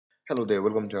Hello there,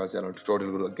 welcome to our channel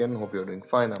Tutorial Guru again. Hope you're doing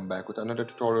fine. I'm back with another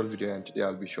tutorial video, and today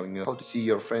I'll be showing you how to see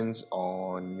your friends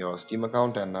on your Steam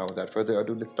account. And now without further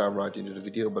ado, let's dive right into the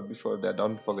video. But before that,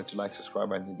 don't forget to like,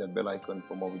 subscribe and hit that bell icon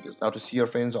for more videos. Now, to see your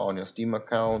friends on your Steam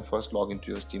account, first log into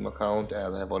your Steam account.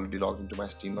 As I have already logged into my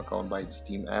Steam account by the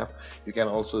Steam app. You can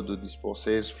also do this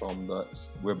process from the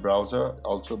web browser,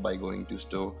 also by going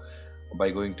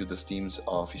to the Steam's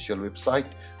official website.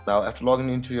 Now, after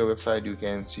logging into your website, you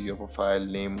can see your profile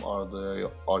name or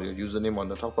your username on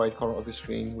the top right corner of your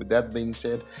screen. With that being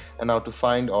said, and now to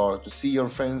find or to see your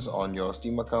friends on your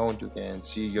Steam account, you can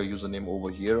see your username over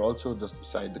here, also just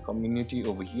beside the community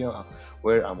over here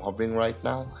where I'm hovering right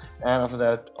now. And after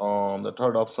that, on the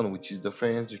third option, which is the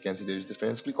friends, you can see there is the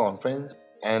friends. Click on friends,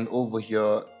 and over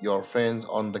here your friends,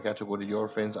 on the category your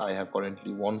friends, I have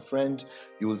currently one friend.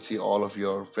 You will see all of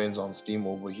your friends on Steam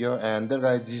over here. And then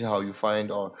guys, this is how you find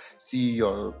or see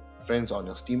your friends on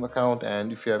your Steam account.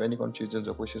 And if you have any confusions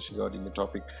or questions regarding the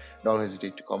topic, don't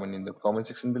hesitate to comment in the comment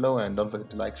section below, and don't forget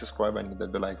to like, subscribe and hit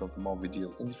that bell icon for more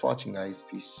videos. Thank you for watching guys.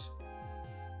 Peace.